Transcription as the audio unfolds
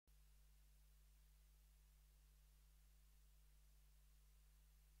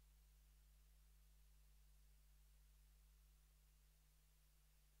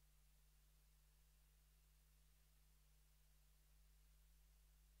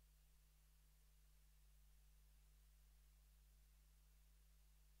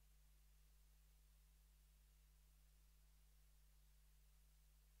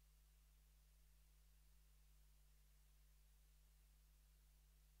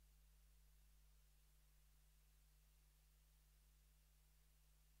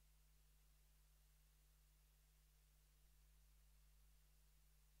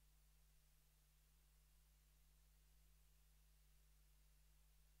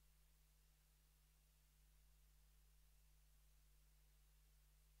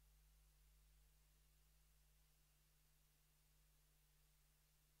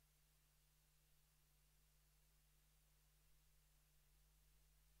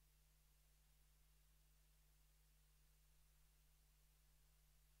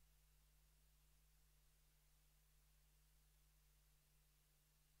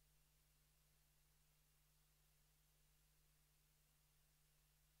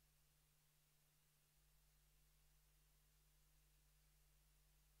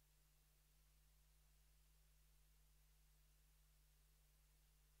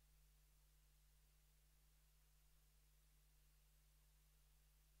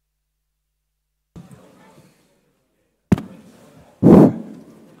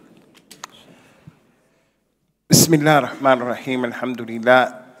بسم الله الرحمن الرحيم الحمد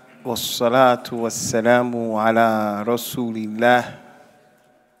لله والصلاة والسلام على رسول الله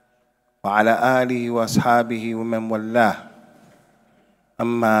وعلى آله وأصحابه ومن والاه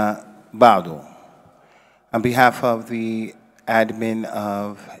أما بعد. On behalf of the admin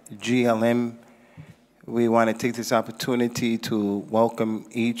of GLM, we want to take this opportunity to welcome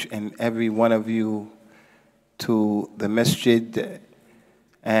each and every one of you to the Masjid,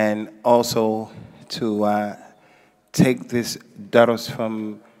 and also to take this daros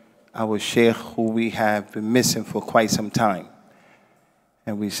from our Shaykh, who we have been missing for quite some time.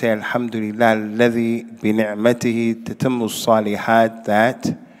 And we say, Alhamdulillah, alladhi bi ni'matihi tatammu salihat,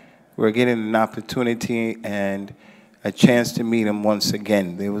 that we're getting an opportunity and a chance to meet him once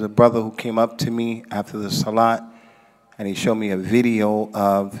again. There was a brother who came up to me after the salat, and he showed me a video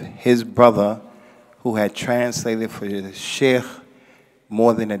of his brother who had translated for the Shaykh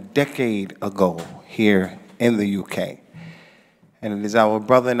more than a decade ago here in the UK. And it is our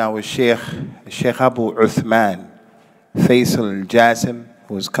brother and our Shaykh, Shaykh Abu Uthman, Faisal Al-Jasim,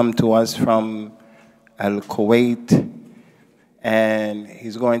 who has come to us from Al-Kuwait, and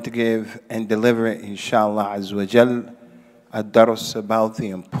he's going to give and deliver, inshallah azza wa jal, a daros about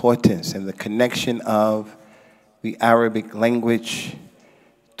the importance and the connection of the Arabic language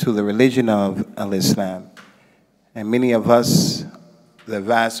to the religion of Al-Islam. And many of us, the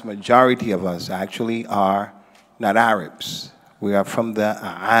vast majority of us actually, are not Arabs. We are from the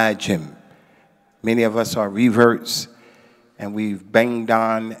Ajam. Many of us are reverts, and we've banged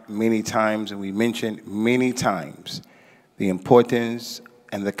on many times, and we mentioned many times the importance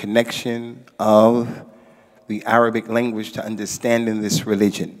and the connection of the Arabic language to understanding this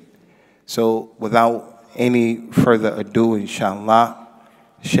religion. So without any further ado, inshallah,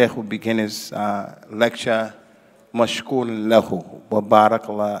 Shaykh will begin his lecture. مشكور له وبارك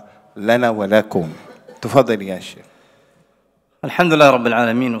الله لنا ولكم. تفضل يا شيخ. الحمد لله رب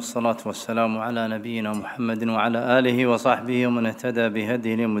العالمين، والصلاة والسلام على نبينا محمد وعلى آله وصحبه ومن اهتدى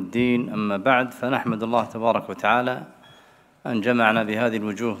بهديه يوم الدين. أما بعد، فنحمد الله تبارك وتعالى أن جمعنا بهذه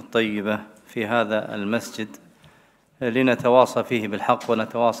الوجوه الطيبة في هذا المسجد لنتواصى فيه بالحق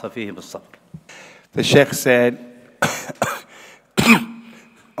ونتواصى فيه بالصبر. The Shaykh said,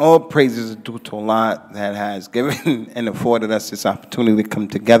 all praises are due to Allah that has given and afforded us this opportunity to come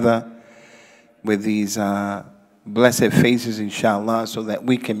together with these blessed faces, inshallah, so that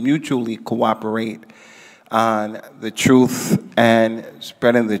we can mutually cooperate on the truth and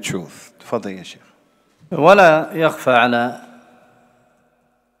spreading the truth. تفضل يا شيخ. ولا يخفى على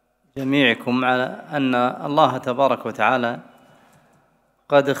جميعكم على أن الله تبارك وتعالى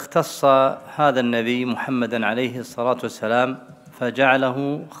قد اختص هذا النبي محمدا عليه الصلاة والسلام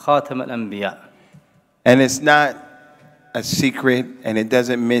فجعله خاتم الأنبياء. And it's not a secret, and it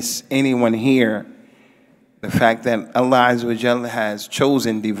doesn't miss anyone here, the fact that Allah Azza wa Jalla has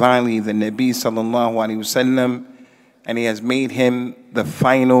chosen divinely the Nabi sallallahu alaihi wasallam, and He has made him the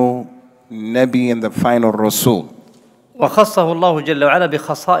final Nabi and the final Rasul. وخصه الله جل وعلا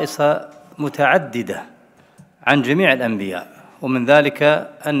بخصائص متعددة عن جميع الأنبياء، ومن ذلك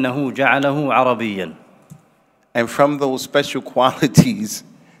أنه جعله عربيا. And from those special qualities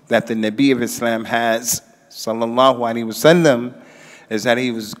that the Nabi of Islam has, sallallahu alaihi wasallam, is that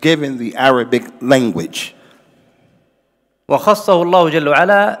he was given the Arabic language. وخصه الله جل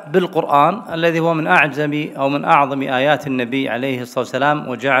وعلا بالقرآن الذي هو من أعجم أو من أعظم آيات النبي عليه الصلاة والسلام،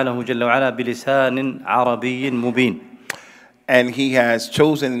 وجعله جل وعلا بلسان عربي مبين. And he has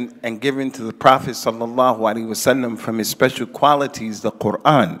chosen and given to the Prophet sallallahu alaihi wasallam from his special qualities the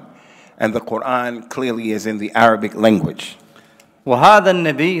Quran. And the Quran clearly is in the Arabic language. وهذا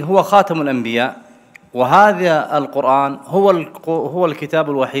النبي هو خاتم الأنبياء، وهذا القرآن هو الكتاب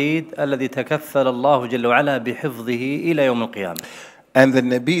الوحيد الذي تكفل الله جل وعلا بحفظه إلى يوم القيامة. And the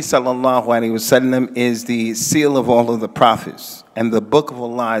Nabi sallallahu alaihi wasallam is the seal of all of the prophets, and the book of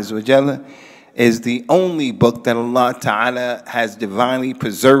Allah Azza wa Jalla is the only book that Allah Ta'ala has divinely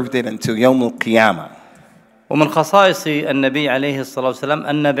preserved it until Yawm al-Qiyamah. ومن خصائص النبي عليه الصلاة والسلام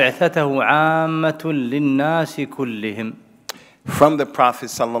أن بعثته عامة للناس كلهم. From the Prophet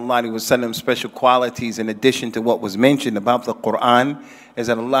sallallahu alaihi wasallam, special qualities in addition to what was mentioned about the Quran is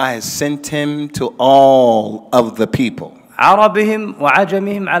that Allah has sent him to all of the people. عربهم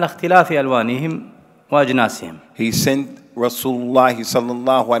وعجمهم على اختلاف ألوانهم وأجناسهم. He sent Rasulullah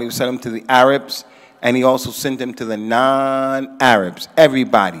sallallahu alaihi wasallam to the Arabs, and he also sent him to the non-Arabs,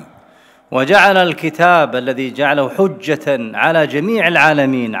 everybody. وجعل الكتاب الذي جعله حجة على جميع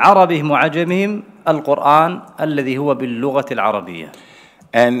العالمين عربهم وعجمهم القرآن الذي هو باللغة العربية.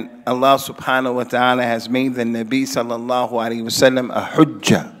 And Allah subhanahu wa ta'ala has made the Nabi sallallahu alayhi wa sallam a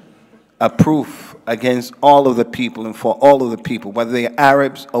hujjah, a proof against all of the people and for all of the people, whether they are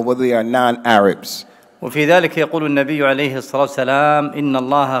Arabs or whether they are non-Arabs. وفي ذلك يقول النبي عليه الصلاة والسلام إن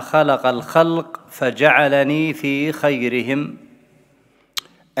الله خلق الخلق فجعلني في خيرهم.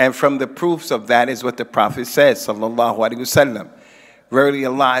 And from the proofs of that is what the Prophet says, sallallahu alaihi wasallam. Verily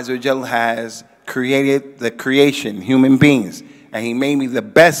Allah Azza wa Jal has created the creation, human beings, and He made me the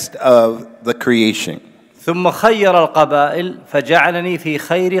best of the creation. ثم خير القبائل فجعلني في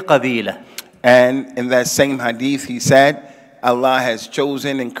خير قبيلة. And in that same hadith He said, Allah has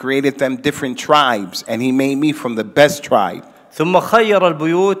chosen and created them different tribes, and He made me from the best tribe. ثم خير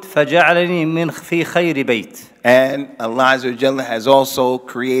البيوت فجعلني من في خير بيت. And Allah Azza wa Jalla has also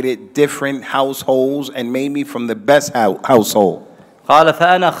created different households and made me from the best household. قال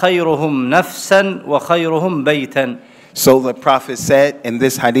فأنا خيرهم نفسا وخيرهم بيتا. So the Prophet said in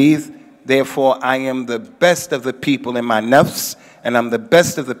this hadith, therefore I am the best of the people in my nafs, and I'm the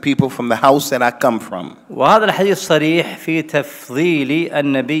best of the people from the house that I come from. وهذا الحديث صريح في تفضيل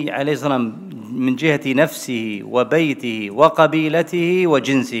النبي عليه الصلاة والسلام من جهة نفسه وبيته وقبيلته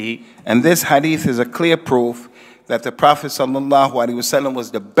وجنسه. And this hadith is a clear proof that the Prophet sallallahu alaihi wasallam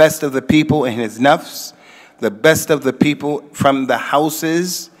was the best of the people in his nafs, the best of the people from the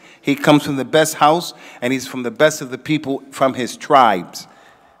houses. He comes from the best house, and he's from the best of the people from his tribes.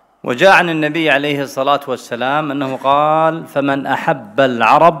 وجاء عن النبي عليه الصلاة والسلام أنه قال فمن أحب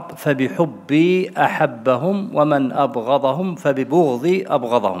العرب فبحبي أحبهم ومن أبغضهم فببغضي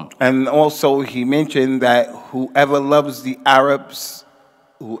أبغضهم. And also he mentioned that whoever loves the Arabs,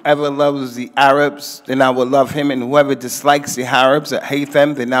 then I will love him, and whoever dislikes the Arabs or hate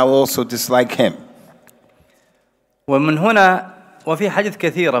them, then I will also dislike him. ومن هنا وفي حديث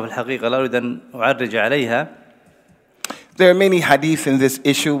كثيرة في الحقيقة لا أريد أن أعرج عليها. There are many hadith in this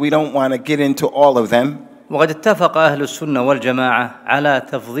issue. We don't want to get into all of them. وقد اتفق أهل السنة والجماعة على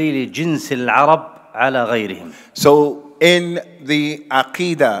تفضيل جنس العرب على غيرهم. So in the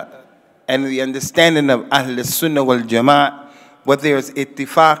aqidah and the understanding of Ahl Sunnah wal Jama'ah, what there is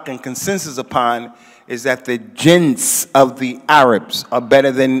ittifaq and consensus upon is that the jins of the Arabs are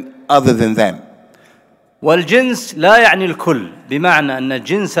better than other than them. والجنس لا يعني الكل، بمعنى أن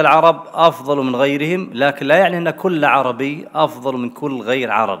جنس العرب أفضل من غيرهم، لكن لا يعني أن كل عربي أفضل من كل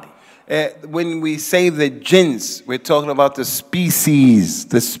غير عربي. When we say the jins, we're talking about the species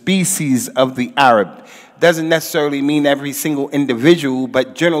of the Arab. Doesn't necessarily mean every single individual,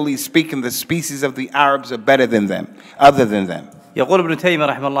 but generally speaking, the species of the Arabs are better than them, other than them. يقول ابن تيمية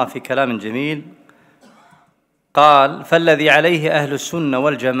رحمه الله في كلام جميل، قال فالذي عليه أهل السنة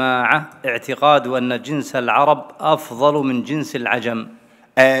والجماعة اعتقاد أن جنس العرب أفضل من جنس العجم.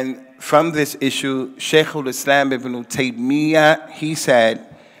 And from this issue, Shaykh al-Islam ibn Taymiyyah, he said,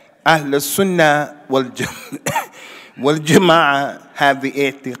 Ahl Sunnah wal Jama'ah have the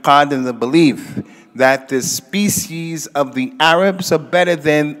i'tiqad and the belief that the species of the Arabs are better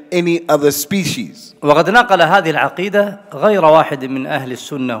than any other species. وقد نقل هذه العقيدة غير واحد من أهل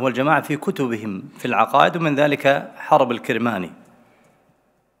السنة والجماعة في كتبهم في العقائد، ومن ذلك حرب الكرماني.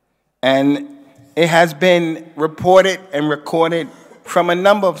 And it has been reported and recorded from a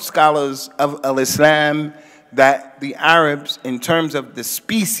number of scholars of Al-Islam that the Arabs, in terms of the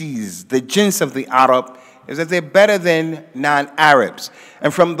species, the jins of the Arab, is that they're better than non-Arabs.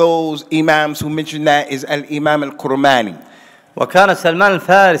 And from those imams who mentioned that is Al-Imam Al-Kurmani. وكان سلمان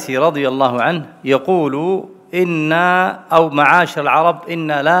الفارسي رضي الله عنه يقول إنا أو معاشر العرب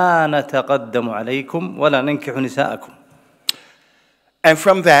إنا لا نتقدم عليكم ولا ننكح نساءكم. And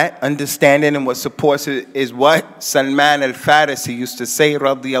from that understanding and what supports it is what Salman al-Farisi used to say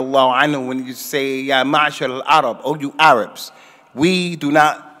radiyallahu anhu when you say Ya ma'ashar al-Arab, oh you Arabs, we do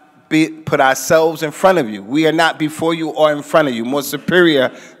not put ourselves in front of you. We are not before you or in front of you, more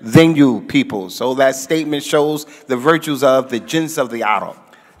superior than you people. So that statement shows the virtues of the jins of the Arab.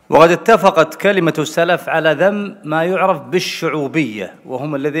 وقد اتفقت كلمة السلف على ذم ما يعرف بالشعوبية،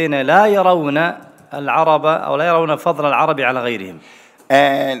 وهم الذين لا يرون العرب أو لا يرون فضل العرب على غيرهم.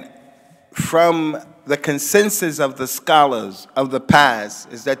 And from the consensus of the scholars of the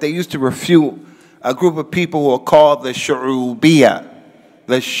past is that they used to refute a group of people who are called the Shu'ubiyah.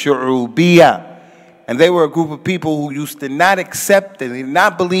 The Shu'ubiyah. And they were a group of people who used to not accept and did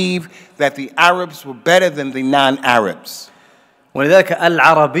not believe that the Arabs were better than the non-Arabs. ولذلك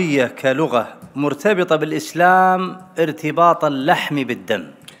العربية كلغة مرتبطة بالإسلام ارتباط اللحم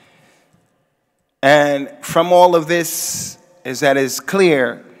بالدم. And from all of this is that it's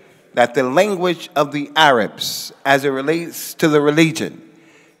clear that the language of the Arabs as it relates to the religion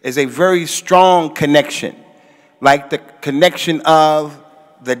is a very strong connection, like the connection of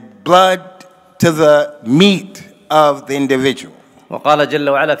the blood to the meat of the individual. وقال جل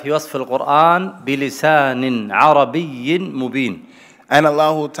وعلا في وصف القرآن بلسان عربي مبين. And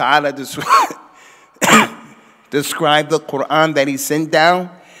Allah Ta'ala described the Quran that He sent down.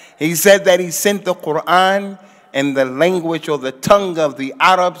 He said that He sent the Quran in the language or the tongue of the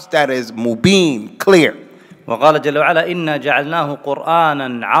Arabs that is mubin, clear. وقال جل وعلا إنا جعلناه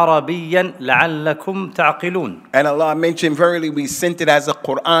قرآنا عربيا لعلكم تعقلون. And Allah mentioned, verily we sent it as a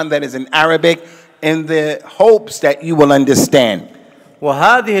Quran that is in Arabic in the hopes that you will understand.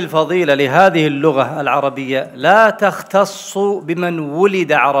 وهذه الفضيلة لهذه اللغة العربية لا تختص بمن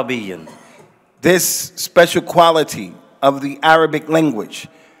ولد عربيا. This special quality of the Arabic language,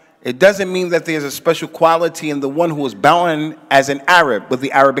 it doesn't mean that there's a special quality in the one who was born as an Arab with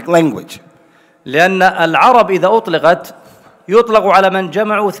the Arabic language. لأن العرب إذا أطلقت يطلق على من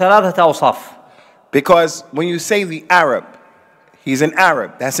جمعوا 3 أوصاف. Because when you say the Arab, he's an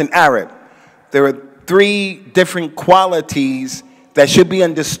Arab, that's an Arab. There are 3 different qualities that should be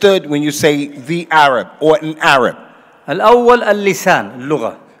understood when you say the Arab or an Arab. الأول اللسان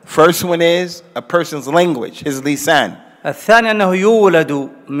اللغة. First one is a person's language, his lisan. الثاني أنه يولد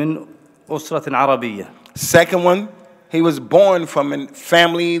من أسرة عربية. Second one, he was born from a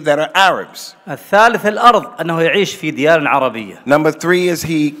family that are Arabs. الثالث الأرض أنه يعيش في ديار عربية. Number 3 is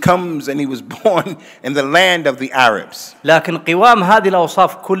he comes and he was born in the land of the Arabs. لكن قوام هذه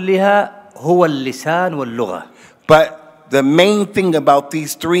الأوصاف كلها هو اللسان واللغة. But the main thing about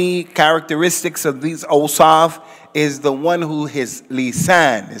these 3 characteristics of these awsaf is the one who his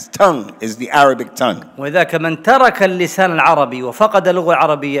lisan, his tongue, is the Arabic tongue. وذاك من ترك اللسان العربي وفقد اللغة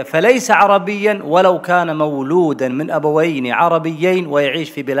العربية فليس عربيا ولو كان مولودا من أبوين عربيين ويعيش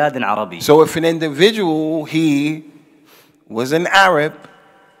في بلاد عربية. So if an individual, he was an Arab,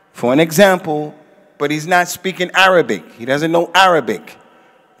 for an example, but he's not speaking Arabic, he doesn't know Arabic,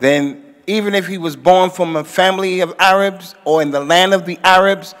 then even if he was born from a family of Arabs or in the land of the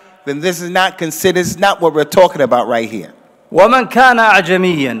Arabs, then this is not considered, it's not what we're talking about right here. ومن كان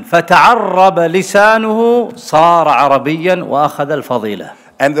أعجميا فتعرب لسانه صار عربيا وأخذ الفضيلة.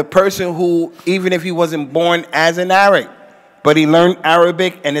 And the person who, even if he wasn't born as an Arab, but he learned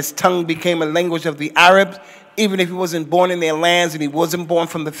Arabic and his tongue became a language of the Arabs, even if he wasn't born in their lands and he wasn't born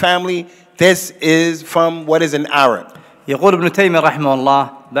from the family, this is from what is an Arab. يقول ابن تيمية رحمه الله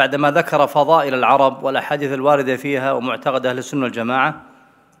بعدما ذكر فضائل العرب والأحاديث الواردة فيها ومعتقد أهل السنة والجماعة.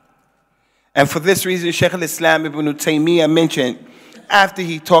 And for this reason, Shaykh al-Islam Ibn Taymiyyah mentioned, after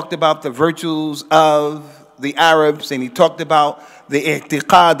he talked about the virtues of the Arabs and he talked about the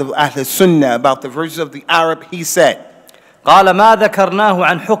i'tiqad of Ahl Sunnah, about the virtues of the Arab, he said, قال ما ذكرناه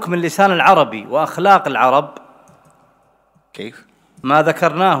عن حكم اللسان العربي وأخلاق العرب. كيف؟ ما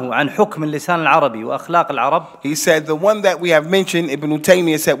ذكرناه عن حكم اللسان العربي وأخلاق العرب. He said, the one that we have mentioned, Ibn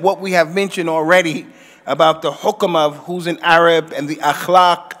Taymiyyah said, what we have mentioned already about the hukm of who's an Arab and the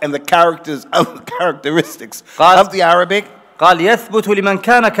akhlaq and the characteristics of the Arabic. قال يثبت لمن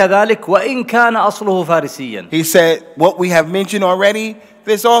كان كذلك وإن كان أصله فارسيا. He said, what we have mentioned already,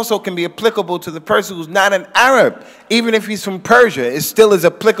 this also can be applicable to the person who's not an Arab. Even if he's from Persia, it still is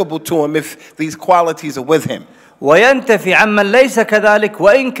applicable to him if these qualities are with him. وينتفي عمن ليس كذلك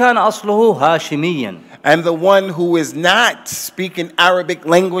وإن كان أصله هاشميا. And the one who is not speaking Arabic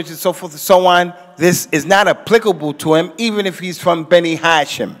language and so forth and so on, this is not applicable to him, even if he's from Bani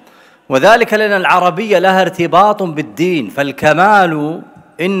Hashim. وذلك لأن العربية لها ارتباط بالدين فالكمال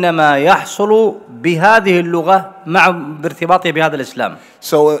إنما يحصل بهذه اللغة مع بارتباطه بهذا الإسلام.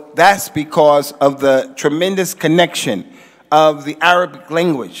 So that's because of the tremendous connection of the Arabic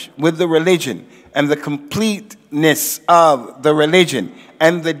language with the religion and the completeness of the religion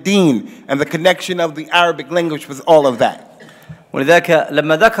and the deen and the connection of the Arabic language with all of that. ولذلك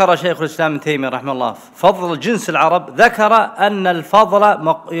لما ذكر شيخ الإسلام ابن تيمية رحمه الله فضل جنس العرب ذكر أن الفضل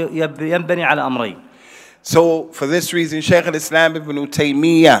ينبني على أمرين. So for this reason, Shaykh al-Islam Ibn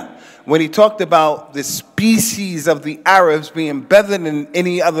Taymiyyah, when he talked about the species of the Arabs being better than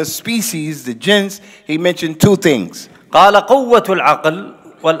any other species, the jins, he mentioned 2 things. قال قوة العقل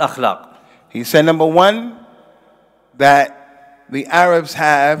والأخلاق. He said, number 1, that the Arabs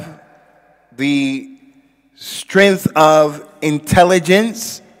have the strength of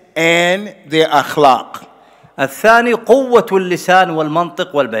intelligence and their akhlaq. الثاني قوة اللسان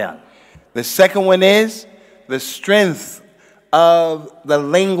والمنطق والبيان. The second one is the strength of the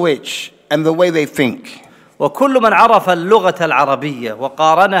language and the way they think. وكل من عرف اللغة العربية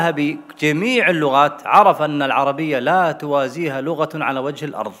وقارنها بجميع اللغات عرف أن العربية لا توازيها لغة على وجه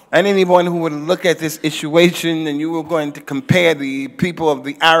الأرض. And anyone who would look at this situation and you were going to compare the people of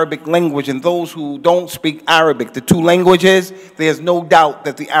the Arabic language and those who don't speak Arabic, the 2 languages, there's no doubt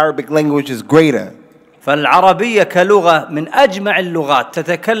that the Arabic language is greater. فالعربية كلغة من أجمع اللغات،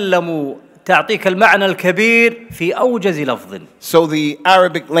 تتكلم تعطيك المعنى الكبير في أوجز لفظ. So the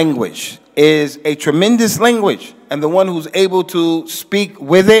Arabic language is a tremendous language, and the one who's able to speak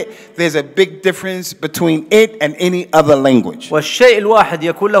with it, there's a big difference between it and any other language. والشيء الواحد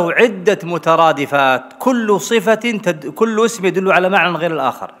يكون له عدة مترادفات، كل اسم يدل على معنى غير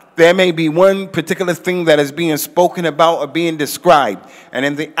الآخر. There may be one particular thing that is being spoken about or being described, and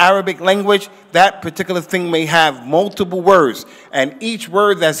in the Arabic language, that particular thing may have multiple words, and each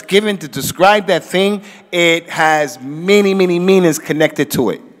word that's given to describe that thing, it has many meanings connected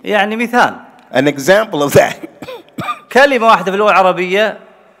to it. يعني مثال. An example of that. كلمة واحدة في اللغة العربية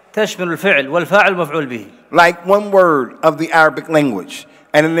تشمل الفعل والفاعل والمفعول به. Like one word of the Arabic language,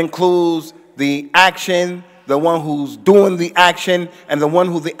 and it includes the action, the one who's doing the action, and the one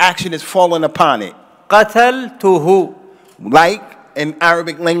who the action is falling upon it. قتلته. Like in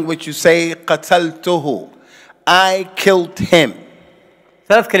Arabic language you say قتلته, I killed him.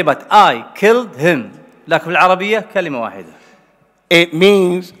 ثلاث كلمات I killed him، لكن في العربية كلمة واحدة. It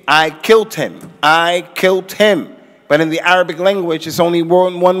means I killed him. I killed him. But in the Arabic language, it's only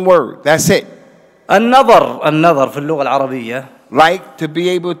one word. That's it. النظر في اللغة العربية. Like to be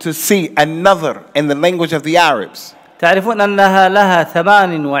able to see another in the language of the Arabs. تعرفون أنها لها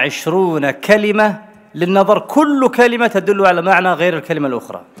 28 كلمة للنظر، كل كلمة تدل على معنى غير الكلمة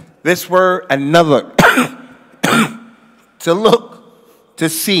الأخرى. This word another, to look, to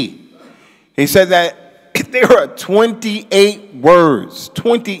see. He said that there are 28 words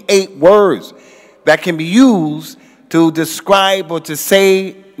that can be used to describe or to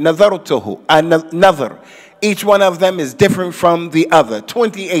say nadartuhu, another. Each one of them is different from the other.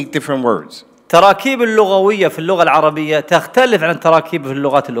 28 different words. تراكيب اللغوية في اللغة العربية تختلف عن التراكيب في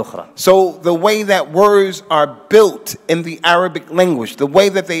اللغات الأخرى. So the way that words are built in the Arabic language, the way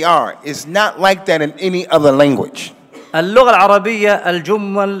that they are, is not like that in any other language. اللغة العربية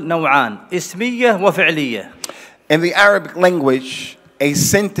الجمل نوعان، اسمية وفعلية. In the Arabic language, a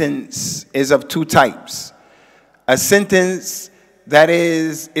sentence is of two types. A sentence that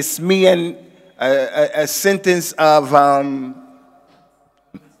is ismiyan, a sentence of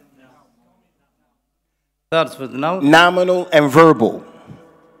nominal and verbal.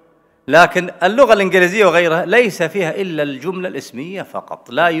 لكن اللغة الإنجليزية وغيرها ليس فيها إلا الجملة الاسمية فقط،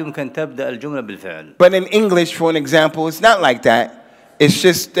 لا يمكن تبدأ الجملة بالفعل. But in English, for an example, it's not like that. It's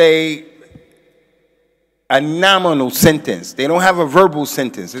just a nominal sentence. They don't have a verbal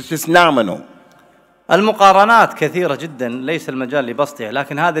sentence. It's just nominal. المقارنات كثيرة جدا، ليس المجال لبسطها،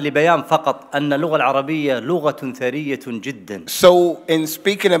 لكن هذا لبيان فقط أن اللغة العربية لغة ثرية جدا. So in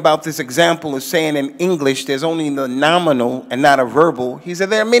speaking about this example of saying in English there's only the nominal and not a verbal, he said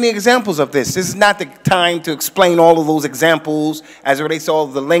there are many examples of this. This is not the time to explain all of those examples as it relates to all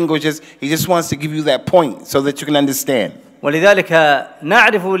of the languages. He just wants to give you that point so that you can understand. ولذلك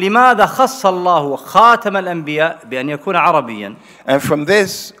نعرف لماذا خص الله خاتم الأنبياء بأن يكون عربيا. And from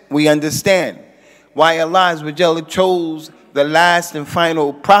this we understand why Allah chose the last and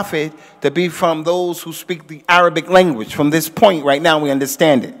final prophet to be from those who speak the Arabic language. From this point right now we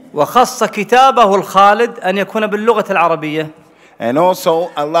understand it. وخص كتابه الخالد أن يكون باللغة العربية. And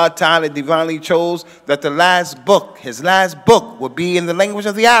also Allah Ta'ala divinely chose that the last book, his last book, would be in the language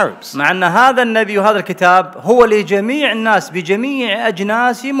of the Arabs. مع أن هذا النبي وهذا الكتاب هو لجميع الناس بجميع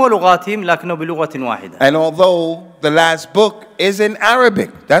أجناسهم ولغاتهم لكنه بلغة واحدة. And although the last book is in Arabic,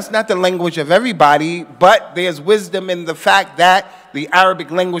 that's not the language of everybody, but there's wisdom in the fact that the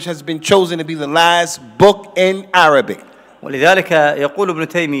Arabic language has been chosen to be the last book in Arabic. ولذلك يقول ابن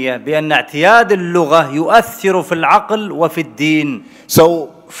تيمية بأن اعتياد اللغة يؤثر في العقل وفي الدين.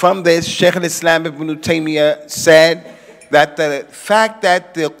 So from this, Shaykh al-Islam Ibn Taymiyyah said that the fact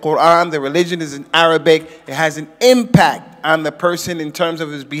that the Quran, the religion is in Arabic, it has an impact on the person in terms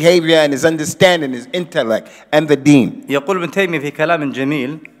of his behavior and his understanding, his intellect, and the deen. يقول ابن تيمية في كلام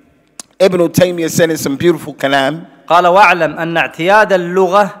جميل. Ibn Taymiyyah said in some beautiful kalam. قال واعلم أن اعتياد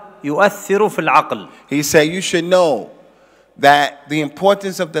اللغة يؤثر في العقل. He said you should know that the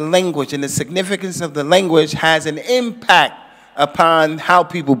importance of the language and the significance of the language has an impact upon how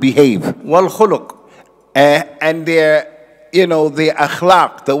people behave. والخلق. And their, their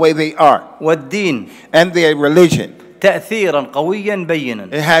akhlaq, the way they are. والدين. And their religion. تأثيرا قويا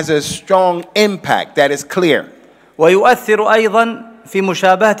بينا. It has a strong impact that is clear. ويؤثر أيضا في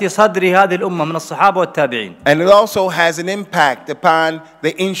مشابهة صدر هذه الأمة من الصحابة والتابعين. And it also has an impact upon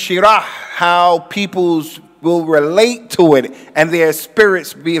the inshirah, how people's will relate to it and their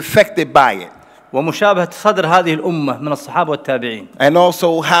spirits be affected by it. ومشابهة صدر هذه الأمة من الصحابة والتابعين. And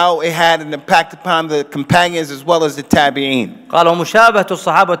also how it had an impact upon the companions as well as the tabi'een. قال ومشابهة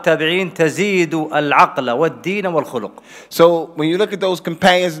الصحابة والتابعين تزيد العقل والدين والخلق. So when you look at those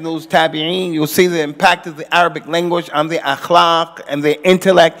companions and those tabi'een, you'll see the impact of the Arabic language on their akhlaq and their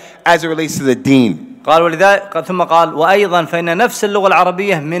intellect as it relates to the deen. قال ولذلك ثم قال وأيضا فإن نفس اللغة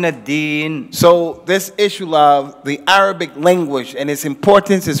العربية من الدين. So this issue of the Arabic language and its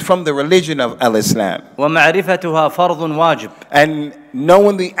importance is from the religion of Al-Islam. ومعرفتها فرض واجب. And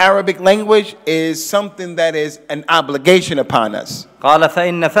knowing the Arabic language is something that is an obligation upon us. قال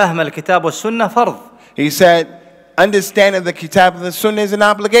فإن فهم الكتاب والسنة فرض. He said, understanding the Kitab and the Sunnah is an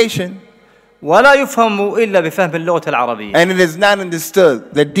obligation. ولا يفهم إلا بفهم اللغة العربية. And it is not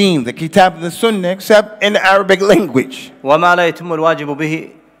understood, the deen, the Kitab and the Sunnah, except in the Arabic language. وما لا يتم الواجب به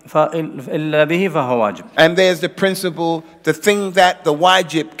إلا به فهو واجب. And there's the principle, the thing that the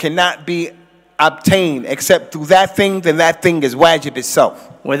wajib cannot be obtained except through that thing, then that thing is wajib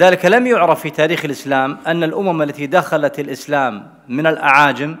itself. ولذلك لم يعرف في تاريخ الإسلام أن الأمم التي دخلت الإسلام من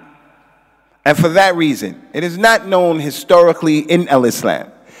الأعاجم. And for that reason, it is not known historically in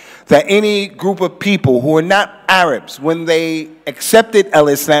Al-Islam that any group of people who are not Arabs, when they accepted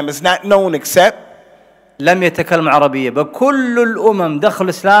Al-Islam, is not known except لم يتكلم عربية بل كل الأمم دخلوا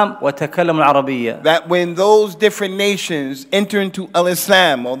الإسلام وتكلموا العربية. That when those different nations enter into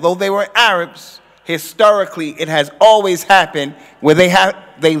Al-Islam, although they were Arabs, historically it has always happened where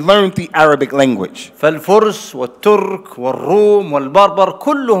they learned the Arabic language. فالفرس والترك والروم والبربر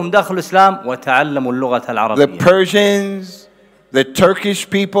كلهم دخلوا الإسلام وتعلموا اللغة العربية. The Persians, the Turkish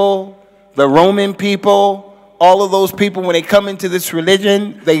people, the Roman people, all of those people, when they come into this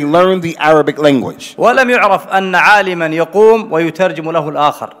religion, they learn the Arabic language. ولم يعرف أن عالما يقوم ويترجم له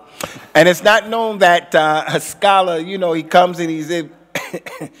الآخر. And it's not known that a scholar, he comes and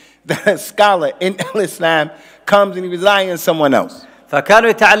that a scholar in Islam comes and he relies on someone else. فكانوا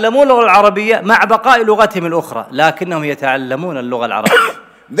يتعلمون اللغة العربية مع بقاء لغتهم الأخرى لكنهم يتعلمون اللغة العربية.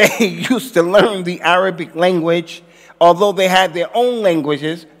 They used to learn the Arabic language although they had their own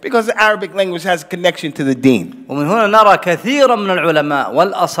languages, because the Arabic language has a connection to the deen. ومن هنا نرى كثيرا من العلماء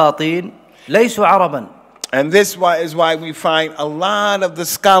والأساطين ليسوا عربا. And this is why we find a lot of the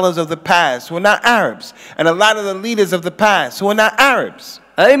scholars of the past who are not Arabs, and a lot of the leaders of the past who are not Arabs.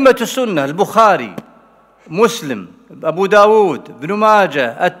 أئمة السنة البخاري مسلم أبو داود ابن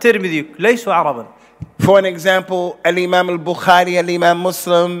ماجه الترمذي ليسوا عربا. For an example, Al-Imam al-Bukhari, Al-Imam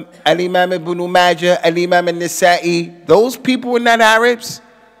Muslim, Al-Imam Ibn Majah, Al-Imam al-Nisa'i, those people were not Arabs.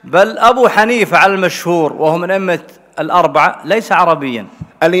 بل أبو حنيفة على المشهور وهو من أئمة الأربعة ليس عربيا.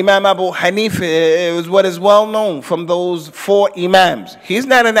 Al-Imam Abu Hanifa is what is well known from those 4 Imams. He's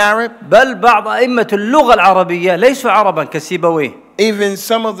not an Arab. بل بعض أئمة اللغة العربية ليسوا عربا كسيبويه. Even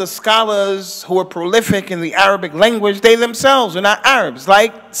some of the scholars who are prolific in the Arabic language, they themselves are not Arabs,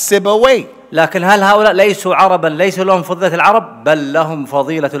 like Sibawayh. لكن هل هؤلاء ليسوا عربا ليس لهم فضيلة العرب بل لهم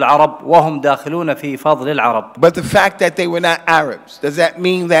فضيلة العرب وهم داخلون في فضل العرب. But the fact that they were not Arabs, does that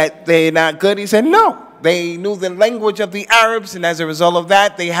mean that they're not good? He said no. They knew the language of the Arabs, and as a result of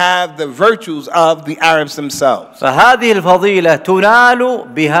that, they have the virtues of the Arabs themselves. فهذه الفضيلة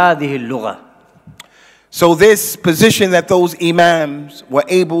تنال بهذه اللغة. So this position that those imams were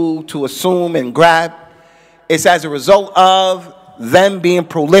able to assume and grab is as a result of them being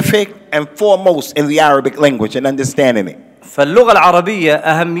prolific and foremost in the Arabic language and understanding it. فاللغة العربية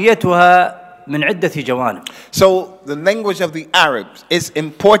أهميتها من عدة جوانب. So the language of the Arabs, its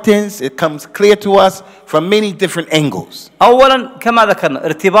importance, it comes clear to us from many different angles. أولا كما ذكرنا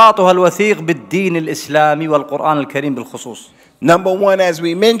ارتباطها الوثيق بالدين الإسلامي والقرآن الكريم بالخصوص. Number one, as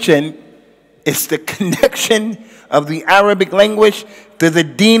we mentioned, it's the connection of the Arabic language to the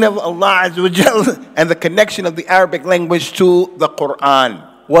deen of Allah Azza wa Jal, and the connection of the Arabic language to the Quran.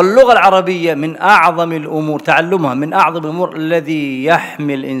 واللغة العربية من أعظم الأمور تعلمها من أعظم الأمور الذي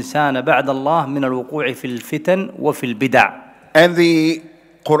يحمي الإنسان بعد الله من الوقوع في الفتن وفي البدع. And the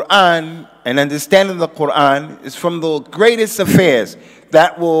Quran and understanding the Quran is from the greatest affairs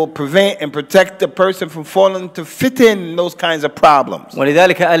that will prevent and protect the person from falling into fitan, those kinds of problems.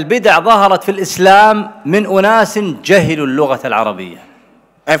 ولذلك البدع ظهرت في الإسلام من أناس جهلوا اللغة العربية.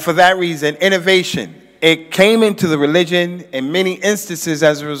 And for that reason, innovation, it came into the religion in many instances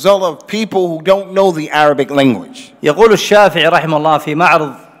as a result of people who don't know the Arabic language. يقول الشافعي رحمه الله في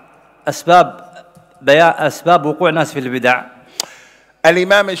معرض أسباب وقوع الناس في البدع.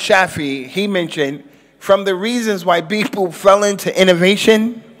 Al-Imam al-Shafi, he mentioned from the reasons why people fell into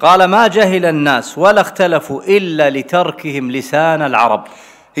innovation. قال ما جهل الناس ولا اختلفوا إلا لتركهم لسان العرب.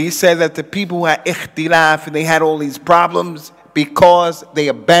 He said that the people who had ikhtilaf and they had all these problems because they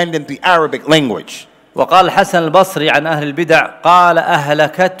abandoned the Arabic language. وقال الحسن البصري عن أهل البدع قال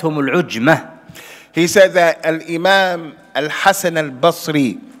أهلكتهم العجمة. He said that Al-Imam Al-Hasan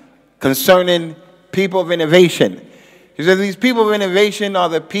Al-Basri concerning people of innovation. He said these people of innovation are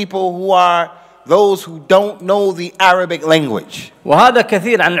the people who are those who don't know the Arabic language. وهذا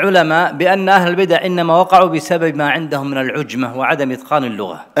كثير عن العلماء بأن أهل البدع إنما وقعوا بسبب ما عندهم من العجمة وعدم إتقان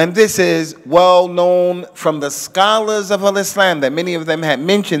اللغة. And this is well known from the scholars of Al-Islam that many of them had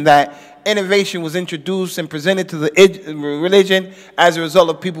mentioned that innovation was introduced and presented to the religion as a result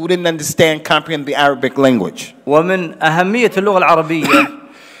of people who didn't understand, comprehend the Arabic language. ومن أهمية اللغة العربية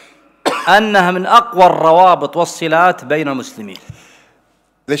أنها من أقوى الروابط والصلات بين المسلمين.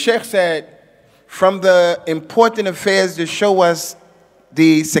 The Shaykh said, from the important affairs to show us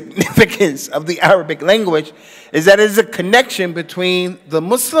the significance of the Arabic language is that it is a connection between the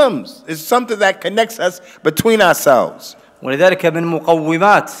Muslims. It's something that connects us between ourselves. ولذلك من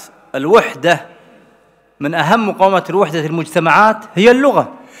مقومات الوحدة من أهم مقومات الوحدة المجتمعات هي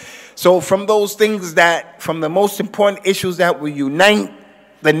اللغة. So from those things that, from the most important issues that will unite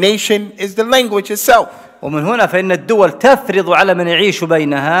the nation is the language itself. ومن هنا فإن الدول تفرض على من يعيش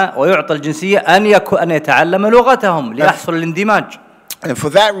بينها ويعطى الجنسية أن يتعلم لغتهم ليحصل الاندماج. And for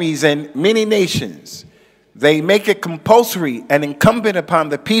that reason, many nations, they make it compulsory and incumbent upon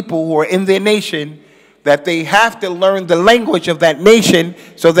the people who are in their nation that they have to learn the language of that nation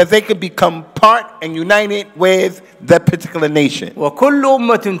so that they can become part and united with that particular nation. وكل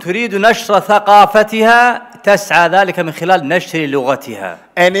أمة تريد نشر ثقافتها تسعى ذلك من خلال نشر لغتها.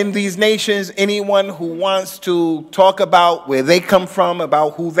 And in these nations, anyone who wants to talk about where they come from,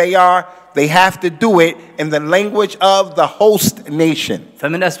 about who they are, they have to do it in the language of the host nation.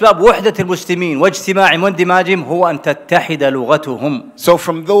 فمن أسباب وحدة المسلمين واجتماعهم واندماجهم هو أن تتحد لغتهم. So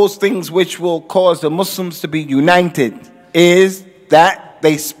from those things which will cause the Muslims to be united is that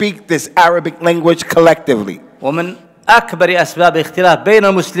they speak this Arabic language collectively. ومن أكبر أسباب اختلاف بين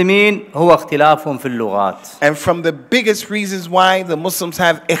المسلمين هو اختلافهم في اللغات. And from the biggest reasons why the Muslims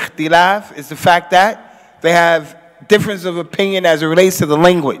have ikhtilaf is the fact that they have difference of opinion as it relates to the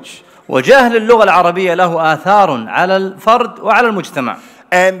language. وجهل اللغة العربية له آثار على الفرد وعلى المجتمع.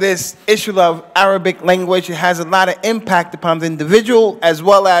 And this issue of Arabic language has a lot of impact upon the individual as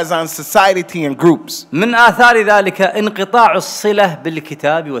well as on society and groups. من آثار ذلك انقطاع الصلة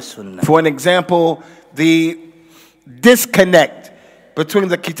بالكتاب والسنة. For an example, the disconnect between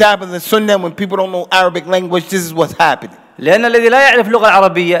the Kitab and the Sunnah. When people don't know Arabic language, this is what's happening. لأن الذي لا يعرف اللغة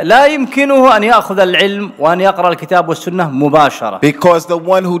العربية لا يمكنه أن يأخذ العلم وأن يقرأ الكتاب والسنة مباشرة. Because the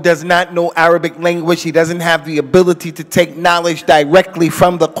one who does not know Arabic language, he doesn't have the ability to take knowledge directly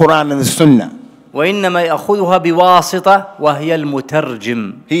from the Quran and the Sunnah. وإنما يأخذها بواسطة وهي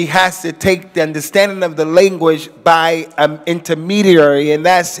المترجم. He has to take the understanding of the language by an intermediary, and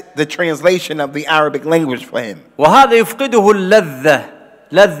that's the translation of the Arabic language for him. وهذا يفقده اللذة،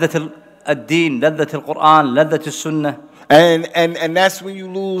 لذة الدين، لذة القرآن، لذة السنة. And that's when you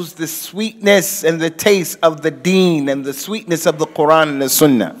lose the sweetness and the taste of the deen and the sweetness of the Quran and the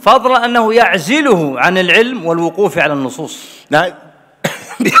Sunnah. فضلا أنه يعزله عن العلم والوقوف على النصوص. Now,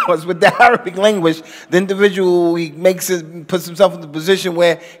 because with the Arabic language, the individual puts himself in the position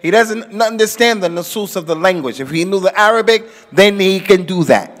where he doesn't understand the nusus of the language. If he knew the Arabic, then he can do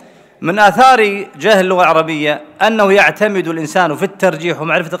that. من آثار جهل اللغة العربية أنه يعتمد الإنسان في الترجيح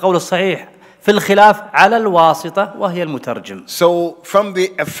ومعرفة القول الصحيح في الخلاف على الواسطة وهي المترجم. So from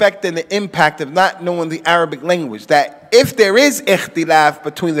the effect and the impact of not knowing the Arabic language, that if there is ikhtilaf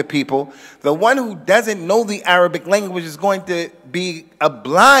between the people, the one who doesn't know the Arabic language is going to be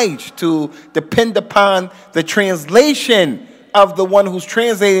obliged to depend upon the translation of the one who's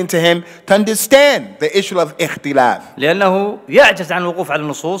translating to him to understand the issue of ikhtilaf. لأنه يعجز عن الوقوف على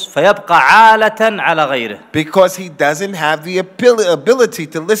النصوص فيبقى عالة على غيره. Because he doesn't have the ability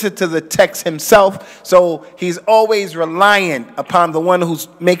to listen to the text himself, so he's always reliant upon the one who's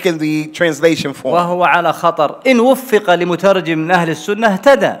making the translation for him. وهو على خطر إن وفق لمترجم من أهل السنة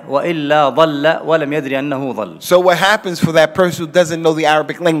اهتدى وإلا ضل ولم يدري أنه ضل. So what happens for that person who doesn't know the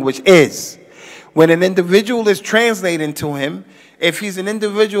Arabic language is, when an individual is translating to him, if he's an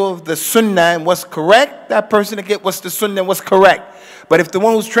individual of the Sunnah and what's correct, that person will get what's the Sunnah and what's correct. But if the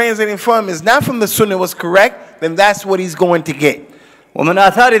one who's translating for him is not from the Sunnah what's correct, then that's what he's going to get. ومن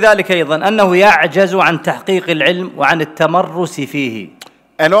آثار ذلك أيضا أنه يعجز عن تحقيق العلم وعن التمرس فيه.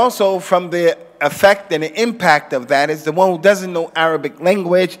 And also from the effect and the impact of that is the one who doesn't know Arabic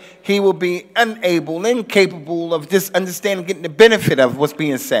language, he will be unable, incapable of just understanding, getting the benefit of what's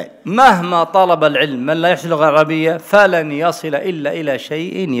being said. مهما طلب العلم من لا يحسن اللغة العربية فلن يصل إلا إلى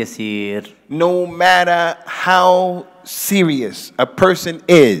شيء يسير. No matter how serious a person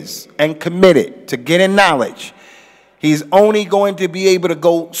is and committed to getting knowledge, he's only going to be able to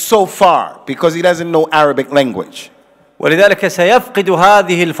go so far because he doesn't know Arabic language. ولذلك سيفقد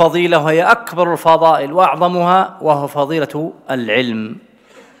هذه الفضيلة وهي أكبر الفضائل وأعظمها وهو فضيلة العلم.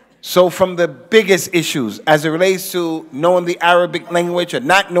 So from the biggest issues as it relates to knowing the Arabic language or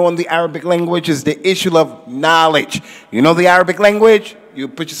not knowing the Arabic language is the issue of knowledge. You know the Arabic language, you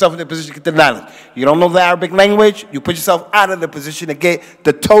put yourself in the position to get the knowledge. You don't know the Arabic language, you put yourself out of the position to get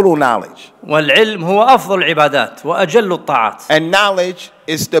the total knowledge. والعلم هو أفضل العبادات وأجل الطاعات. And knowledge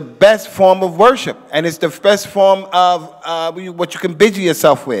is the best form of worship, and it's the best form of what you can busy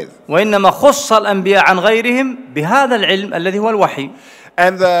yourself with. وإنما خص الأنبياء عن غيرهم بهذا العلم الذي هو الوحي.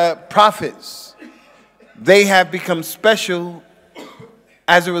 And the prophets, they have become special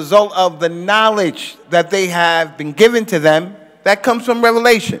as a result of the knowledge that they have been given to them that comes from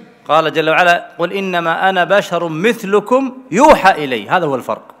revelation. قال جل وعلا قل إنما أنا بشر مثلكم يوحى إلي. هذا هو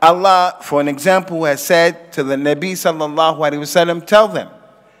الفرق. Allah, for an example, has said to the Nabi sallallahu alaihi wasallam, tell them,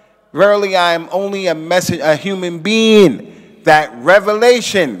 verily I am only a human being that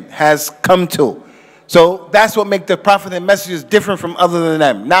revelation has come to. So that's what makes the prophet and messengers different from other than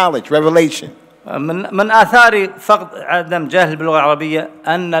them. Knowledge, revelation. من آثار فقد عدم جهل باللغة العربية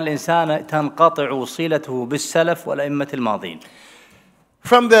أن الإنسان تنقطع صلته بالسلف والأئمة الماضين.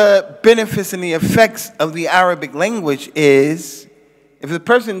 From the benefits and the effects of the Arabic language is, if the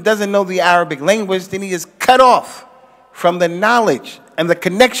person doesn't know the Arabic language, then he is cut off from the knowledge and the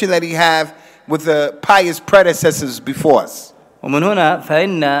connection that he have with the pious predecessors before us. ومن هنا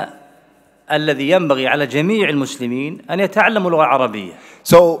فإن الذي ينبغي على جميع المسلمين أن يتعلموا اللغة العربية.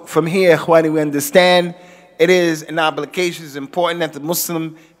 So from here, Ikhwani, we understand it is an obligation, it's important that the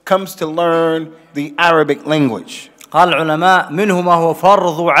Muslim comes to learn the Arabic language. قال العلماء منه ما هو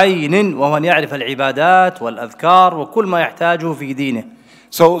فرض عين وهو أن يعرف العبادات والأذكار وكل ما يحتاجه في دينه.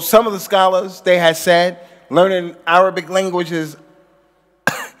 So some of the scholars, they have said learning Arabic language is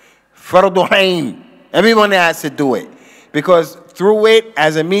fardu ain. Everyone has to do it because through it,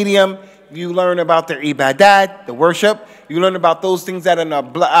 as a medium, you learn about the ibadat, the worship. You learn about those things that are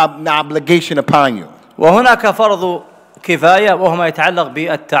an obligation upon you. وهناك فرض كفاية وهو ما يتعلق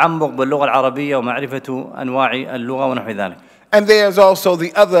بالتعمق باللغة العربية ومعرفة أنواع اللغة ونحو ذلك. And there's also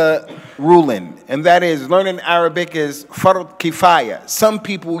the other ruling, and that is learning Arabic is fard kifaya. Some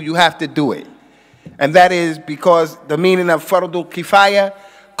people you have to do it. And that is because the meaning of fardul kifaya,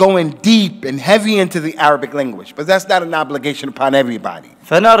 going deep and heavy into the Arabic language. But that's not an obligation upon everybody.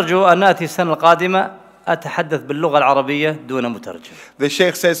 فنرجو أن نأتي السنة القادمة أتحدث باللغة العربية دون مترجم. The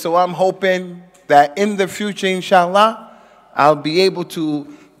Shaykh says, so I'm hoping that in the future, inshallah, I'll be able to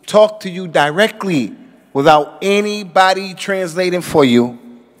talk to you directly without anybody translating for you.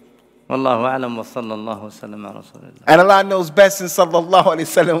 والله أعلم وصلى الله وسلم على رسول الله. And Allah knows best in sallallahu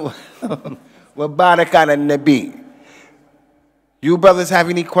alayhi wasallam wa barak ala nabi. You brothers have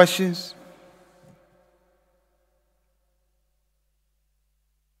any questions?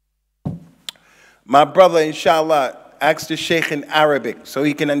 My brother, inshallah, asked the Shaykh in Arabic so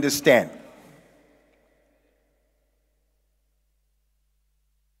he can understand.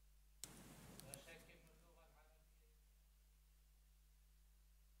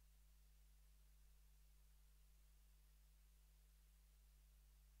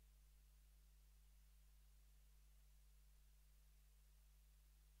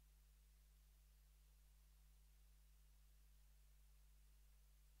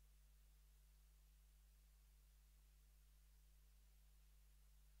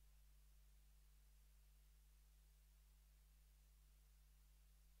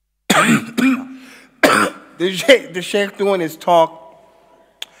 The Shaykh doing his talk,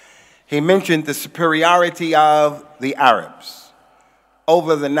 he mentioned the superiority of the Arabs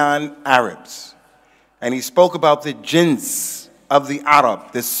over the non-Arabs. And he spoke about the jins of the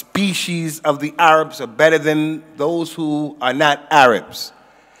Arab, the species of the Arabs are better than those who are not Arabs.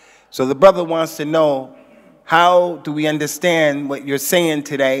 So the brother wants to know, how do we understand what you're saying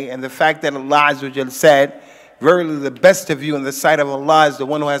today and the fact that Allah Azza wa Jal said, verily the best of you in the sight of Allah is the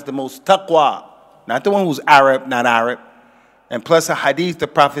one who has the most taqwa, not the one who's Arab, not Arab. And plus a hadith, the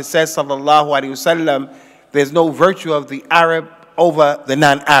Prophet says, sallallahu alaihi wasallam, there's no virtue of the Arab over the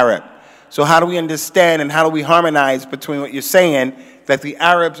non-Arab. So how do we understand and how do we harmonize between what you're saying, that the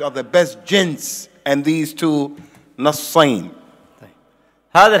Arabs are the best jins and these two nassain?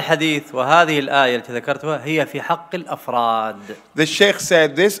 هذا الحديث وهذه الآية التي ذكرتها هي في حق الأفراد. The Shaykh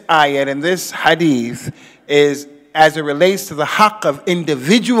said this ayat and this hadith is as it relates to the haqq of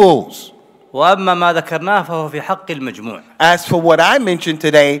individuals. وأما ما ذكرناه فهو في حق المجموع. As for what I mentioned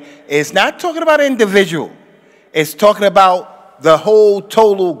today, it's not talking about an individual. It's talking about the whole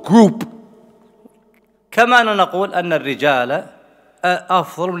total group. كما أننا نقول أن الرجال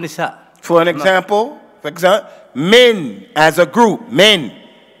أفضل من النساء. For example, men as a group, men,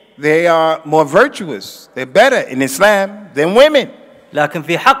 they are more virtuous. They're better in Islam than women. لكن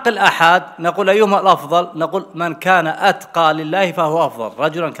في حق الأحد نقول أيهما الأفضل؟ نقول من كان أتقى لله فهو أفضل،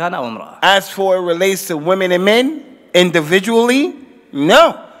 رجلا كان أو امرأة. As for it relates to women and men individually,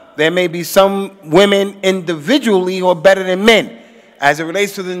 no. There may be some women individually who are better than men. As it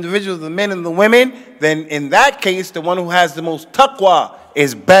relates to the individuals, the men and the women, then in that case, the one who has the most taqwa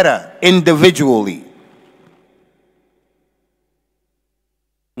is better individually.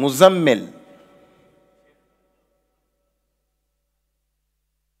 Muzammil.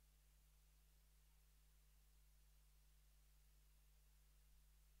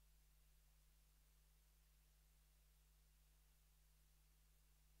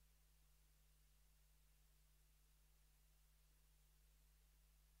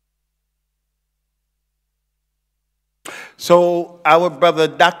 So our brother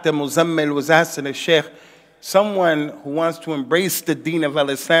Dr. Muzammil was asking the Shaykh, someone who wants to embrace the deen of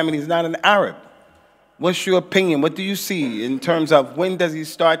Al-Islam and he's not an Arab. What's your opinion? What do you see in terms of when does he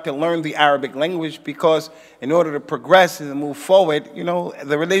start to learn the Arabic language? Because in order to progress and move forward, you know,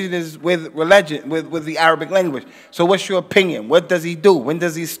 the religion is with the Arabic language. So what's your opinion? What does he do? When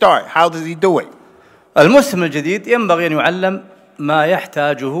does he start? How does he do it? المسلم الجديد ينبغي أن يعلم ما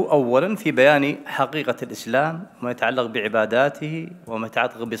يحتاجه أولا في بيان حقيقة الإسلام وما يتعلق بعباداته وما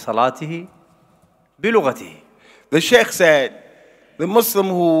يتعلق بصلاته بلغته. The Shaykh said, the Muslim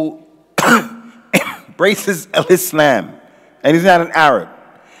who embraces Islam and he's not an Arab,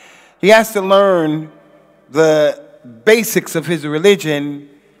 he has to learn the basics of his religion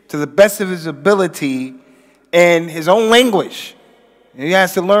to the best of his ability in his own language. He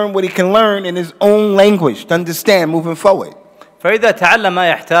has to learn what he can learn in his own language to understand moving forward. فإذا تعلم ما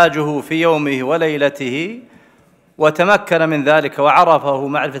يحتاجه في يومه وليلته وتمكن من ذلك وعرفه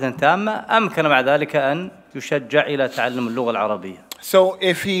معرفة تامة أمكن مع ذلك أن يشجع إلى تعلم اللغة العربية. So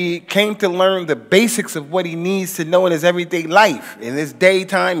if he came to learn the basics of what he needs to know in his everyday life, in his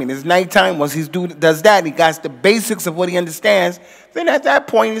daytime, in his nighttime, once he does that, he got the basics of what he understands, then at that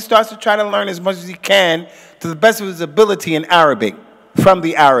point he starts to try to learn as much as he can to the best of his ability in Arabic, from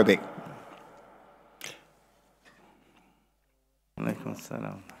the Arabic. عليكم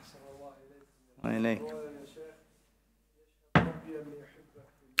السلام. وإليك.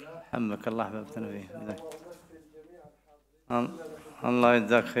 حبك الله حببتنا فيه. الله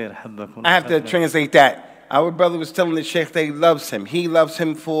يجزاك خير حبكم. I have to translate that. Our brother was telling the Shaykh that he loves him. He loves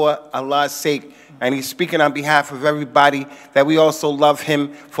him for Allah's sake. And he's speaking on behalf of everybody that we also love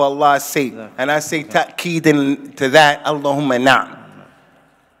him for Allah's sake. And I say ta'keed to that, Allahumma na'am.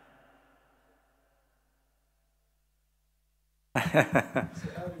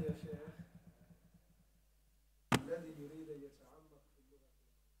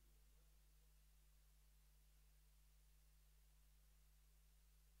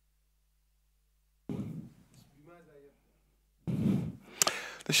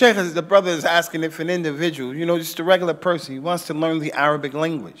 The brother is asking if an individual, you know, just a regular person, he wants to learn the Arabic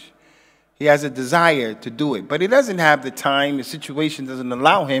language. He has a desire to do it, but he doesn't have the time, the situation doesn't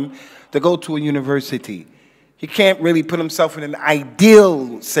allow him to go to a university. He can't really put himself in an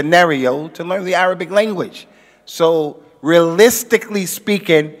ideal scenario to learn the Arabic language. So realistically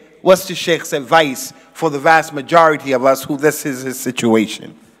speaking, what's the Shaykh's advice for the vast majority of us who this is his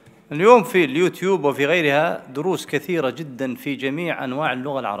situation? اليوم في اليوتيوب وفي غيرها دروس كثيرة جدا في جميع أنواع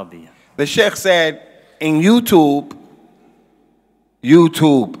اللغة العربية. The Shaykh said in YouTube,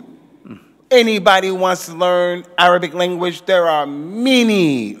 anybody who wants to learn Arabic language, there are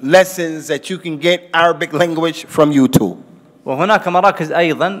many lessons that you can get Arabic language from YouTube. وهناك مراكز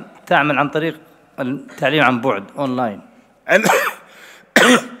أيضا تعمل عن طريق التعليم عن بعد online.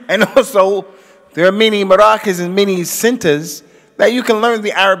 And also there are many marakas and many centers that you can learn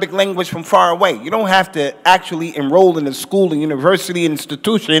the Arabic language from far away. You don't have to actually enroll in a school, a university,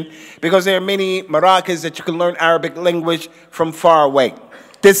 institution, because there are many marakas that you can learn Arabic language from far away.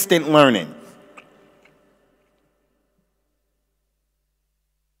 Distant learning.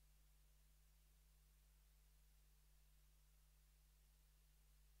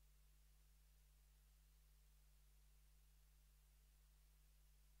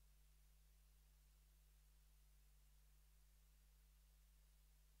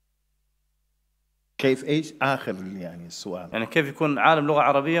 كيف إيش آخر يعني السؤال؟ يعني كيف يكون عالم لغة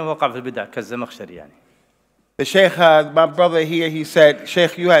عربية وقع في البدع كالزمخشري يعني. The Shaykh, my brother here, he said,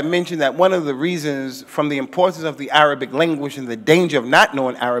 Shaykh, you had mentioned that one of the reasons from the importance of the Arabic language and the danger of not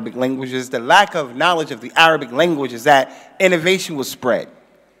knowing Arabic language is the lack of knowledge of the Arabic language is that innovation was spread.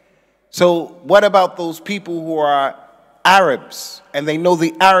 So what about those people who are Arabs and they know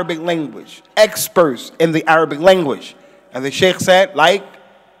the Arabic language, experts in the Arabic language? And the Shaykh said, like,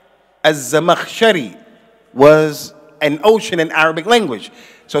 Az-Zamakhshari was an ocean in Arabic language.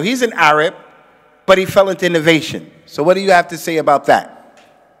 So he's an Arab, but he fell into innovation. So what do you have to say about that?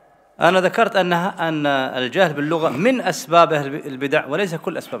 أنا ذكرت أن الجهل باللغة من أسباب البدع وليس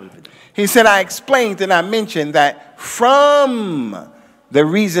كل أسباب البدع. He said, I explained and I mentioned that from the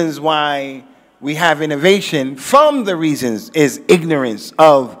reasons why we have innovation, from the reasons is ignorance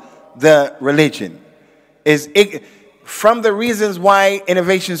of the religion. From the reasons why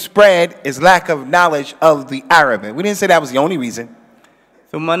innovation spread is lack of knowledge of the Arabic. We didn't say that was the only reason.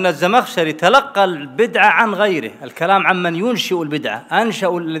 ثم أن الزمخشري تلقى البدعة عن غيره، الكلام عن من ينشئ البدعة،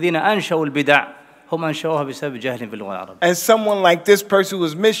 الذين أنشأوا البدع هم أنشأوها بسبب جهل في اللغة العربية. And someone like this person who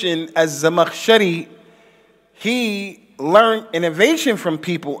was mentioned as Zamakhshari, he learned innovation from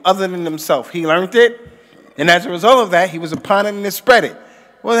people other than himself. He learned it, and as a result of that, he was upon it and it spread it.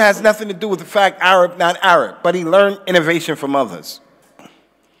 Well, it has nothing to do with the fact Arab, not Arab, but he learned innovation from others.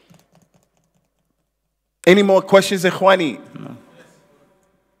 Any more questions, Ikhwani? No.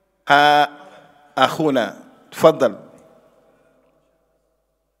 أخونا تفضل.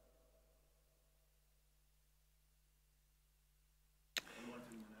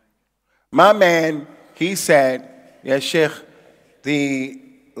 My man, he said, Ya Shaykh, the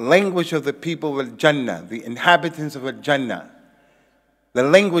language of the people of Al-Jannah, the inhabitants of Al-Jannah, the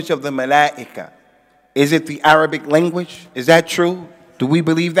language of the Malaika, is it the Arabic language? Is that true? Do we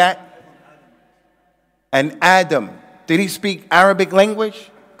believe that? And Adam, did he speak Arabic language?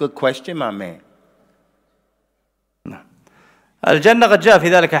 Good question, my man. الجنة قد جاء في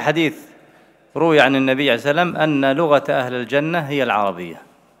ذلك حديث روي عن النبي عليه الصلاة والسلام أن لغة أهل الجنة هي العربية.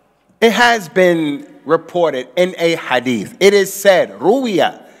 It has been reported in a hadith. It is said,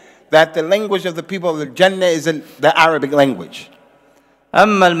 ruwiya, that the language of the people of the Jannah is the Arabic language.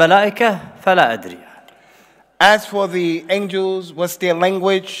 أما الملائكة فلا أدري. As for the angels, what's their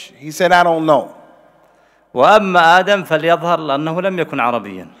language? He said, I don't know. وأما آدم فليظهر لأنه لم يكن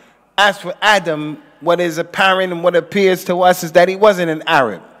عربيا. As for Adam, what is apparent and what appears to us is that he wasn't an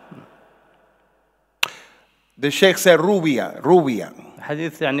Arab. The Shaykh said, ruwiya.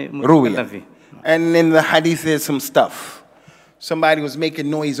 حديث يعني متكلم فيه. And in the hadith there's some stuff. Somebody was making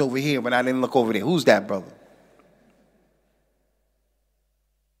noise over here, but I didn't look over there. Who's that, brother?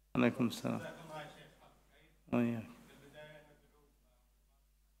 عليكم السلام.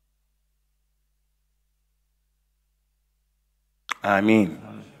 Ameen.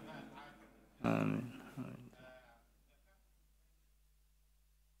 آمين.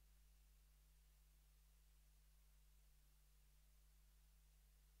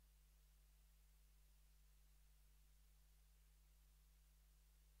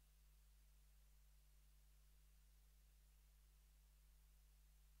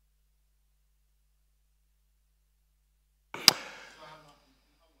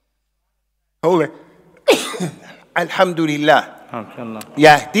 Hold it. Alhamdulillah.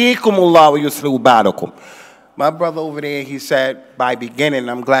 Yahdikumullah wa yuslihu ba'dakum. My brother over there, he said, by beginning,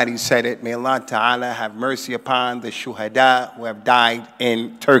 I'm glad he said it, may Allah Ta'ala have mercy upon the shuhada who have died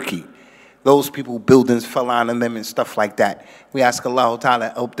in Turkey. Those people, buildings fell on them and stuff like that. We ask Allah Ta'ala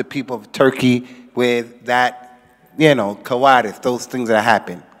to help the people of Turkey with that, kawarith, those things that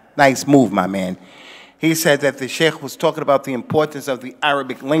happen. Nice move, my man. He said that the Shaykh was talking about the importance of the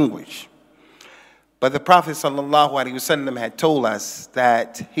Arabic language. But the Prophet ﷺ had told us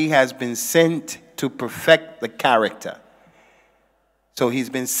that he has been sent to perfect the character. So he's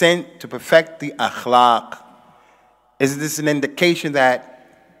been sent to perfect the akhlaq. Is this an indication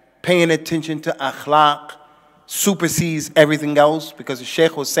that paying attention to akhlaq supersedes everything else? Because the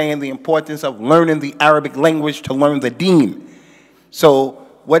Shaykh was saying the importance of learning the Arabic language to learn the deen. So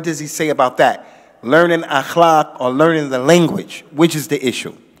what does he say about that? Learning akhlaq or learning the language? Which is the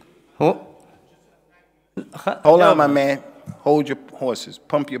issue? Hold on, my man. Hold your horses.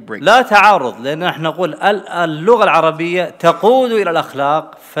 Pump your brakes. لا تعارض، لأن نحن نقول اللغة العربية تقود إلى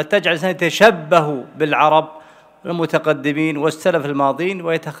الأخلاق فتجعل الإنسان يتشبه بالعرب المتقدمين والسلف الماضين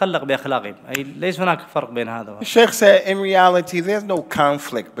ويتخلق بأخلاقهم. أي ليس هناك فرق بين هذا. The Shaykh said, in reality, there's no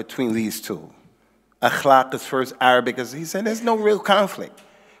conflict between these two. Akhlaq is first Arabic. He said, there's no real conflict.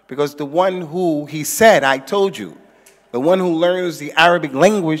 Because the one who he said, I told you, The one who learns the Arabic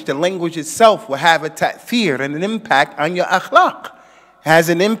language, the language itself will have a ta'thir and an impact on your akhlaq. Has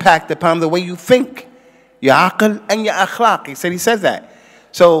an impact upon the way you think. Your aql and your akhlaq. He says that.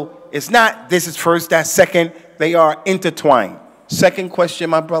 So it's not this is first, that's second. They are intertwined. Second question,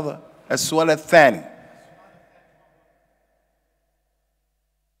 my brother. As-su'al al-thani.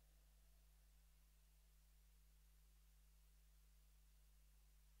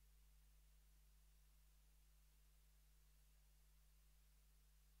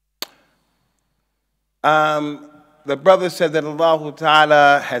 The brother said that Allah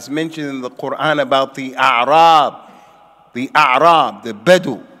Ta'ala has mentioned in the Quran about the A'rab, the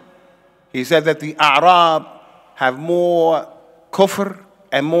Badu. He said that the A'rab have more kufr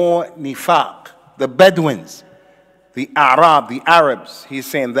and more nifaq. The Bedouins, the A'rab, the Arabs, he's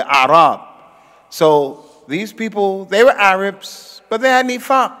saying the A'rab. So these people, they were Arabs, but they had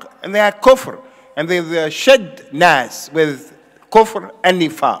nifaq and they had kufr. And they were shed nas with kufr and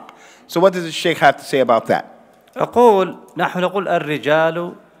nifaq. So what does the Shaykh have to say about that? نحن نقول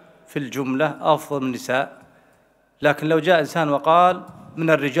الرجال في الجملة أفضل من النساء، لكن لو جاء إنسان وقال من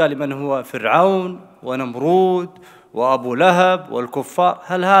الرجال من هو فرعون ونمرود وأبو لهب والكفار،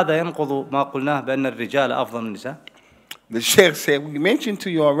 هل هذا ينقض ما قلناه بأن الرجال أفضل من النساء؟ The Shaykh said, we mentioned to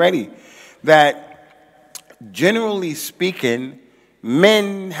you already that generally speaking,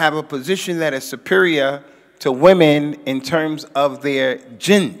 men have a position that is superior to women in terms of their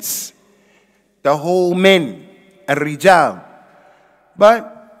jins, the whole men, al-rijal.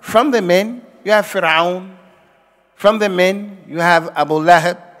 But from the men, you have Fir'aun. From the men, you have Abu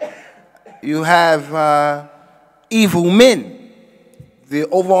Lahab. You have evil men, the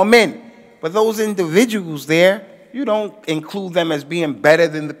overall men. But those individuals there, you don't include them as being better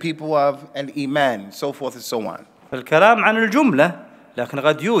than the people of al-Iman, so forth and so on. الكلام عن الجملة، لكن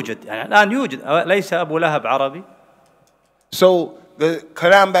قد يوجد، يعني الآن يوجد، ليس أبو لهب عربي. So the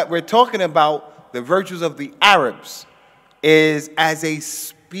kalam that we're talking about, the virtues of the Arabs, is as a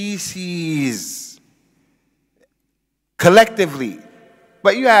species, collectively.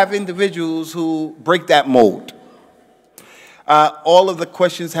 But you have individuals who break that mold. All of the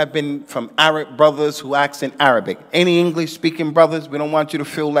questions have been from Arab brothers who ask in Arabic. Any English-speaking brothers, we don't want you to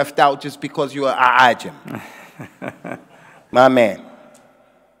feel left out just because you're A'ajim. My man.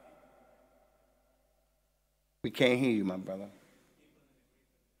 We can't hear you, my brother.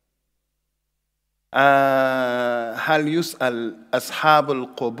 هل يسأل أصحاب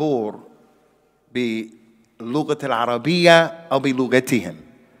القبور باللغة العربية أو بلغتهم؟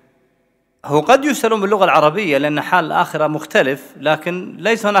 هو قد يسألون باللغة العربية لأن حال الآخرة مختلف، لكن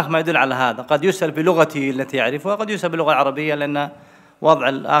ليس هناك ما يدل على هذا. قد يسأل بلغته التي يعرفها، وقد يسأل باللغة العربية لأن وضع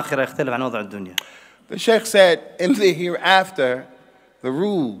الآخرة يختلف عن وضع الدنيا. The Shaykh said, in the hereafter, the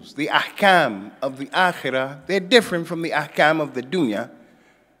rules, the ahkam of the akhirah, they're different from the ahkam of the dunya.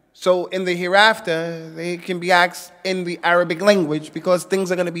 So in the hereafter, they can be asked in the Arabic language because things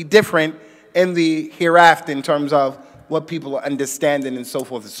are going to be different in the hereafter in terms of what people are understanding and so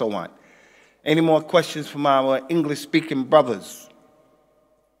forth and so on. Any more questions from our English-speaking brothers?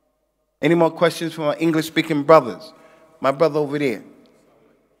 Any more questions from our English-speaking brothers? My brother over there.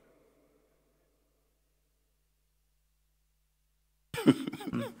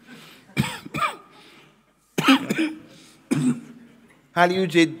 هل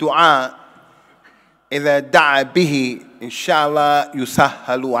يوجد دعاء إذا دعا به إن شاء الله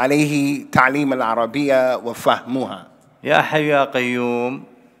يسهل عليه تعليم العربية وفهمها؟ يا حي يا قيوم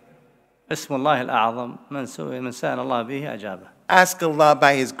اسم الله الأعظم من سأل الله به أجابه. Ask Allah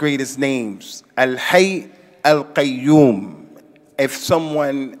by His greatest names. Al-Hayy Al-Qayyum. If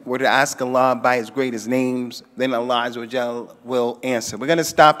someone were to ask Allah by His greatest names, then Allah Azza wa Jal will answer. We're going to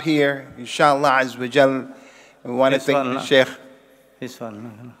stop here, inshallah Azza wa Jal. We want to thank the Shaykh. في سؤال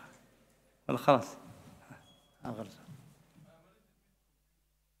خلاص.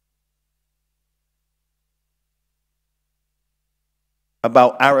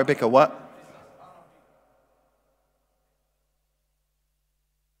 About Arabic or what?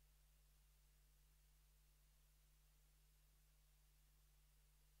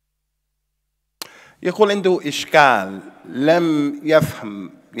 يقول عنده إشكال لم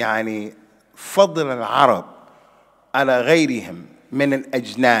يفهم يعني فضل العرب على غيرهم من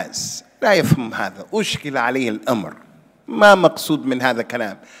الأجناس، لا يفهم هذا، أشكل عليه الأمر. ما مقصود من هذا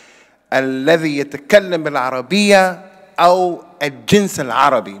الكلام؟ الذي يتكلم بالعربية أو الجنس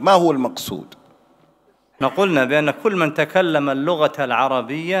العربي، ما هو المقصود؟ قلنا بأن كل من تكلم اللغة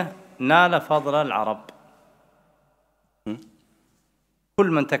العربية نال فضل العرب.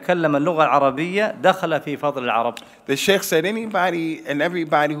 كل من تكلم اللغة العربية دخل في فضل العرب. The Shaykh said anybody and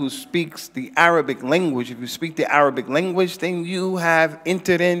everybody who speaks the Arabic language, if you speak the Arabic language, then you have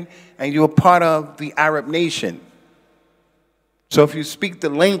entered in and you're part of the Arab nation. So if you speak the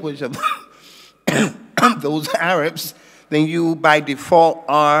language of those Arabs, then you by default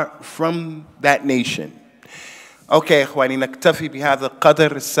are from that nation. Okay, إخواني نكتفي بهذا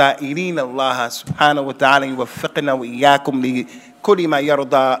القدر سائلين الله سبحانه وتعالى يوفقنا وإياكم لكل ما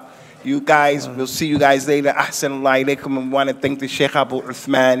يرضى. You guys, we'll see you guys later. أحسن الله إليكم. And we want to thank the Shaykh Abu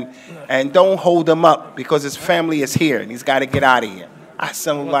Uthman. And don't hold him up because his family is here and he's got to get out of here.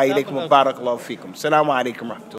 أحسن الله إليكم وبارك الله فيكم. السلام عليكم ورحمة الله.